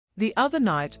The other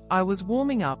night I was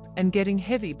warming up and getting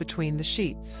heavy between the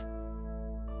sheets.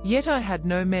 Yet I had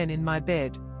no men in my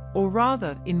bed, or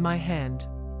rather, in my hand.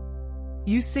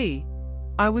 You see,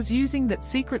 I was using that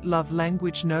secret love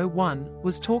language no one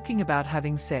was talking about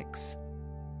having sex.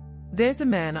 There's a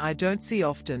man I don't see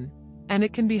often, and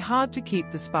it can be hard to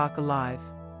keep the spark alive.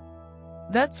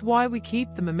 That's why we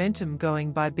keep the momentum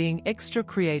going by being extra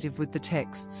creative with the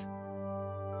texts.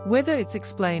 Whether it's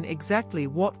explain exactly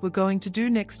what we're going to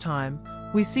do next time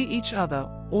we see each other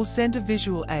or send a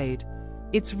visual aid,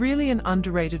 it's really an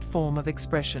underrated form of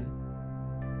expression.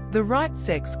 The right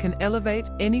sex can elevate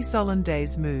any sullen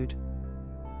day's mood.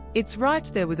 It's right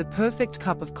there with a perfect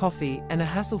cup of coffee and a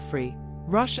hassle-free,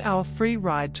 rush-hour free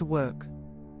ride to work.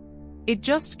 It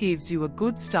just gives you a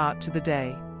good start to the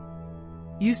day.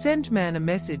 You send man a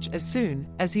message as soon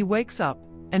as he wakes up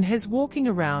and he's walking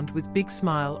around with big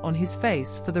smile on his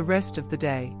face for the rest of the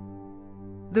day.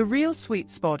 The real sweet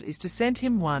spot is to send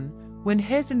him one when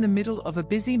he's in the middle of a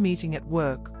busy meeting at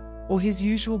work or his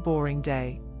usual boring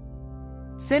day.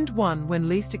 Send one when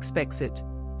least expects it.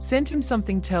 Send him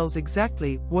something tells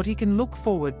exactly what he can look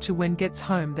forward to when gets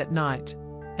home that night,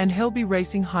 and he'll be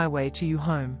racing highway to you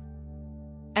home.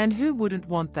 And who wouldn't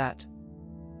want that?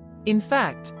 In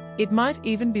fact, it might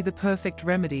even be the perfect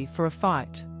remedy for a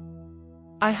fight.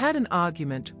 I had an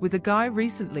argument with a guy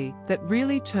recently that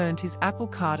really turned his apple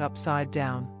cart upside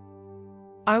down.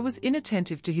 I was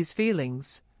inattentive to his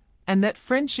feelings, and that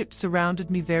friendship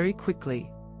surrounded me very quickly.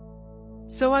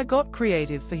 So I got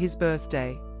creative for his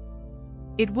birthday.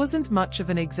 It wasn't much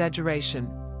of an exaggeration,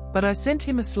 but I sent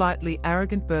him a slightly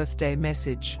arrogant birthday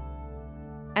message.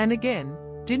 And again,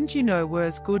 didn't you know we're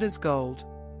as good as gold?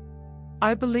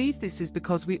 I believe this is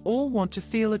because we all want to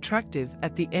feel attractive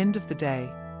at the end of the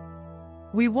day.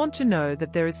 We want to know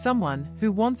that there is someone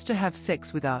who wants to have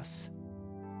sex with us.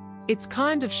 It's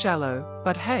kind of shallow,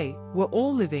 but hey, we're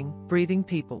all living, breathing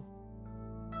people.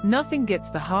 Nothing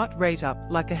gets the heart rate up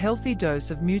like a healthy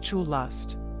dose of mutual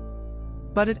lust.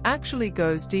 But it actually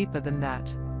goes deeper than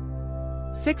that.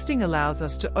 Sexting allows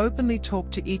us to openly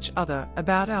talk to each other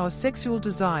about our sexual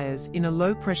desires in a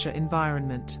low-pressure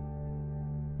environment.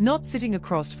 Not sitting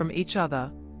across from each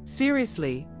other.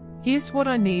 Seriously, here's what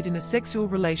I need in a sexual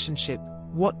relationship.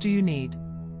 What do you need?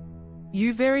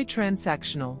 You very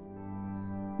transactional.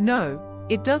 No,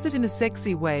 it does it in a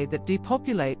sexy way that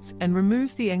depopulates and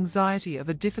removes the anxiety of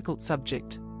a difficult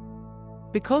subject.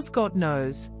 Because God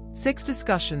knows, sex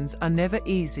discussions are never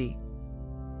easy.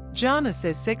 Jana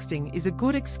says sexting is a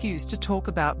good excuse to talk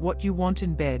about what you want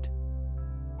in bed.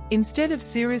 Instead of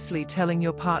seriously telling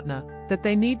your partner that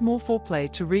they need more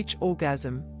foreplay to reach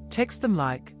orgasm, text them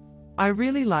like, "I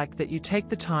really like that you take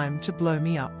the time to blow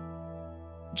me up.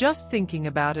 Just thinking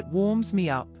about it warms me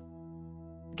up."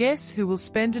 Guess who will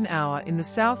spend an hour in the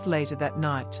south later that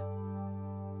night?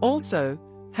 Also,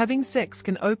 having sex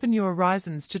can open your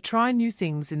horizons to try new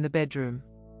things in the bedroom.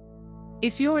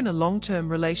 If you're in a long-term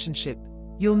relationship,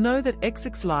 you'll know that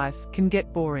XX life can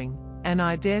get boring, and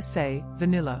I dare say,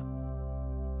 vanilla.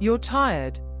 You're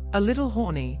tired, a little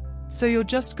horny, so you're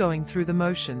just going through the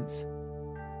motions.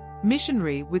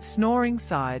 Missionary with snoring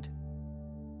side.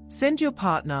 Send your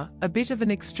partner a bit of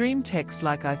an extreme text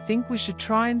like, "I think we should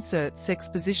try insert sex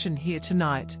position here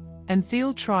tonight, and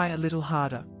they'll try a little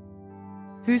harder."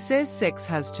 Who says sex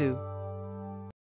has to?